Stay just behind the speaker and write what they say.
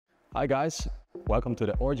Hi guys, welcome to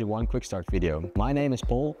the Origin 1 Quickstart video. My name is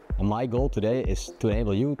Paul and my goal today is to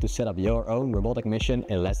enable you to set up your own robotic mission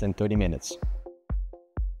in less than 30 minutes.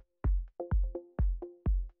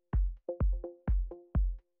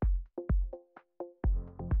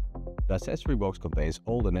 The accessory box contains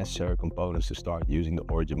all the necessary components to start using the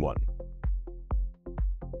Origin 1.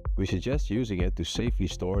 We suggest using it to safely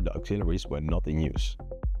store the auxiliaries when not in use,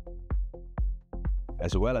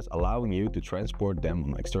 as well as allowing you to transport them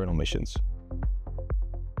on external missions.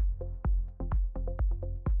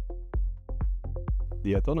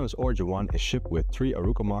 The Autnomous Origin 1 is shipped with 3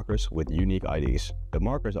 Aruco Markers with unique IDs. The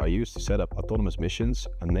markers are used to set up autonomous missions,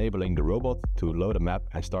 enabling the robot to load a map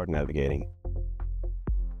and start navigating.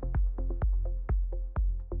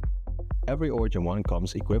 Every Origin 1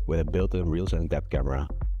 comes equipped with a built-in real-time depth camera,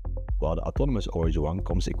 while the Autnomous Origin 1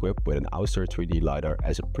 comes equipped with an Avular 3D LiDAR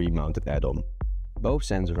as a pre-mounted add-on. Both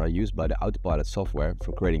sensors are used by the Autopilot software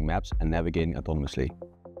for creating maps and navigating autonomously.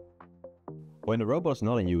 When the robot is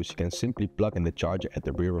not in use, you can simply plug in the charger at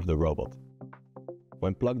the rear of the robot.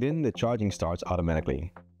 When plugged in, the charging starts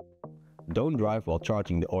automatically. Don't drive while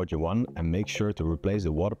charging the Origin 1 and make sure to replace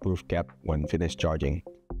the waterproof cap when finished charging.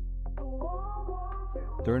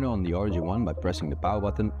 Turn on the Origin 1 by pressing the power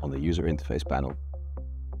button on the user interface panel.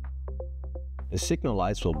 The signal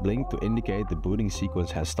lights will blink to indicate the booting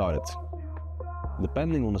sequence has started.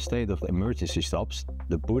 Depending on the state of the emergency stops,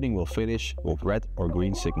 the booting will finish with red or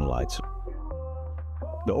green signal lights.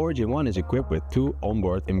 The Origin 1 is equipped with 2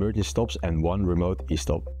 onboard emergency stops and 1 remote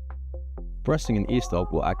e-stop. Pressing an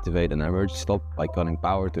e-stop will activate an emergency stop by cutting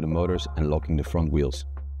power to the motors and locking the front wheels.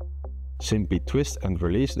 Simply twist and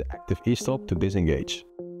release the active e-stop to disengage.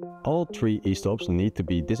 All 3 e-stops need to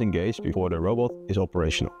be disengaged before the robot is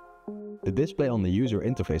operational. The display on the user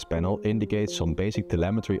interface panel indicates some basic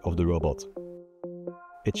telemetry of the robot.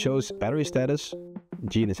 It shows battery status,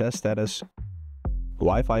 GNSS status,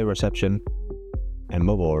 Wi-Fi reception, and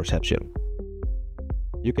mobile reception.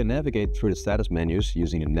 You can navigate through the status menus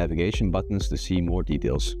using the navigation buttons to see more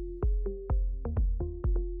details.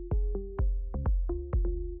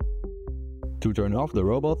 To turn off the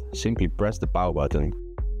robot, simply press the power button.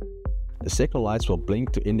 The signal lights will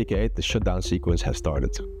blink to indicate the shutdown sequence has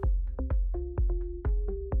started.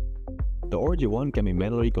 The Origin 1 can be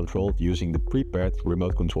manually controlled using the prepared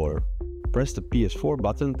remote controller. Press the PS4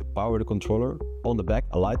 button to power the controller. On the back,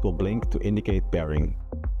 a light will blink to indicate pairing.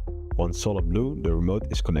 Once solid blue, the remote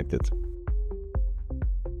is connected.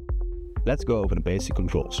 Let's go over the basic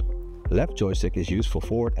controls. The left joystick is used for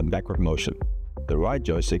forward and backward motion. The right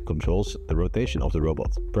joystick controls the rotation of the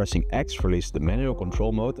robot. Pressing X releases the manual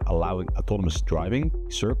control mode, allowing autonomous driving.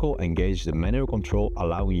 Circle engages the manual control,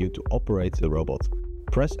 allowing you to operate the robot.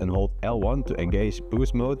 Press and hold L1 to engage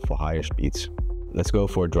boost mode for higher speeds. Let's go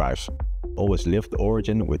for a drive. Always lift the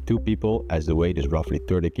Origin with 2 people as the weight is roughly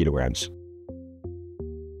 30 kilograms.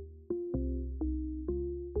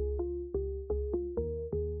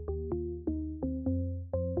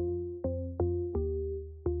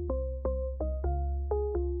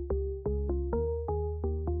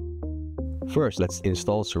 First, let's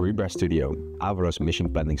install Cerebra Studio, Avular's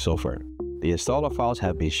mission planning software. The installer files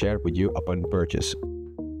have been shared with you upon purchase.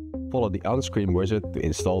 Follow the on-screen wizard to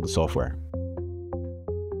install the software.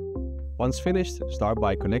 Once finished, start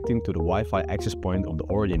by connecting to the Wi-Fi access point of the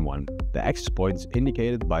Origin 1. The access point is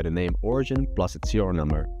indicated by the name Origin plus its serial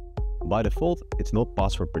number. By default, it's not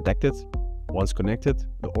password protected. Once connected,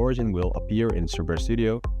 the Origin will appear in Cerebra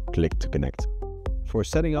Studio. Click to connect. For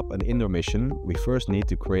setting up an indoor mission, we first need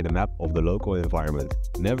to create a map of the local environment.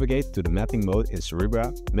 Navigate to the mapping mode in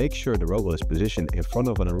Cerebra. Make sure the robot is positioned in front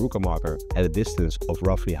of an Aruco marker at a distance of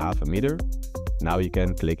roughly half a meter. Now you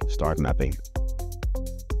can click Start Mapping.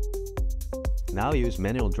 Now use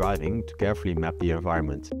manual driving to carefully map the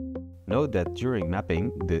environment. Note that during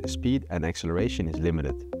mapping, the speed and acceleration is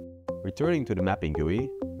limited. Returning to the mapping GUI,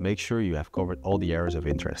 make sure you have covered all the areas of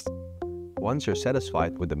interest. Once you're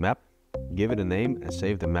satisfied with the map, give it a name and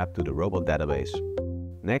save the map to the robot database.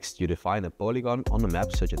 Next, you define a polygon on the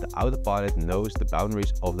map such that the autopilot knows the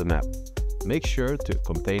boundaries of the map. Make sure to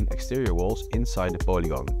contain exterior walls inside the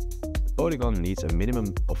polygon. The polygon needs a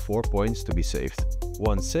minimum of 4 points to be saved.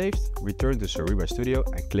 Once saved, return to Cerebra Studio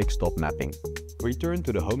and click Stop Mapping. Return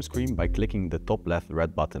to the home screen by clicking the top left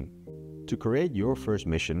red button. To create your first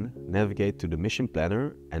mission, navigate to the mission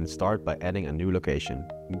planner and start by adding a new location.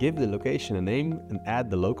 Give the location a name and add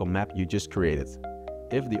the local map you just created.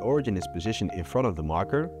 If the Origin is positioned in front of the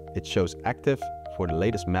marker, it shows active for the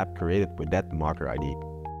latest map created with that marker ID.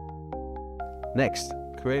 Next,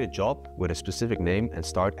 create a job with a specific name and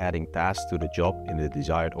start adding tasks to the job in the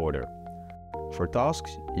desired order. For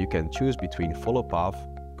tasks, you can choose between follow path,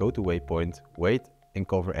 go to waypoint, wait and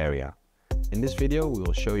cover area. In this video we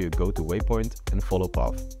will show you go to waypoint and follow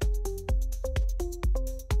path.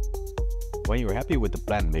 When you're happy with the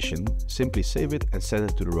planned mission, simply save it and send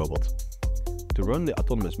it to the robot. To run the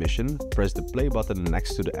autonomous mission, press the play button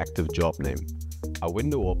next to the active job name. A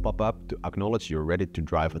window will pop up to acknowledge you're ready to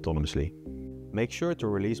drive autonomously. Make sure to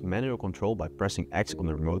release manual control by pressing X on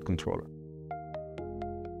the remote controller.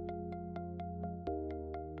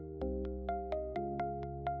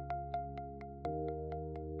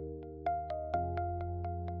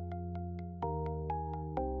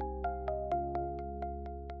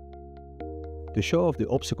 To show off the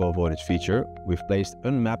obstacle avoidance feature, we've placed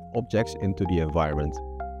unmapped objects into the environment.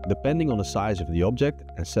 Depending on the size of the object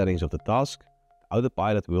and settings of the task, the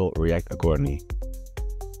autopilot will react accordingly.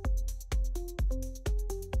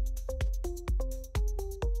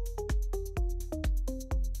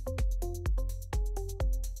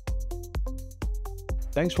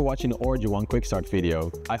 Thanks for watching the Origin 1 Quickstart video.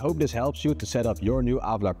 I hope this helps you to set up your new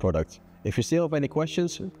Avular product. If you still have any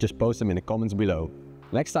questions, just post them in the comments below.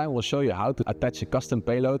 Next time we'll show you how to attach a custom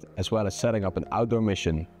payload as well as setting up an outdoor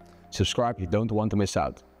mission. Subscribe if you don't want to miss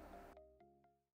out.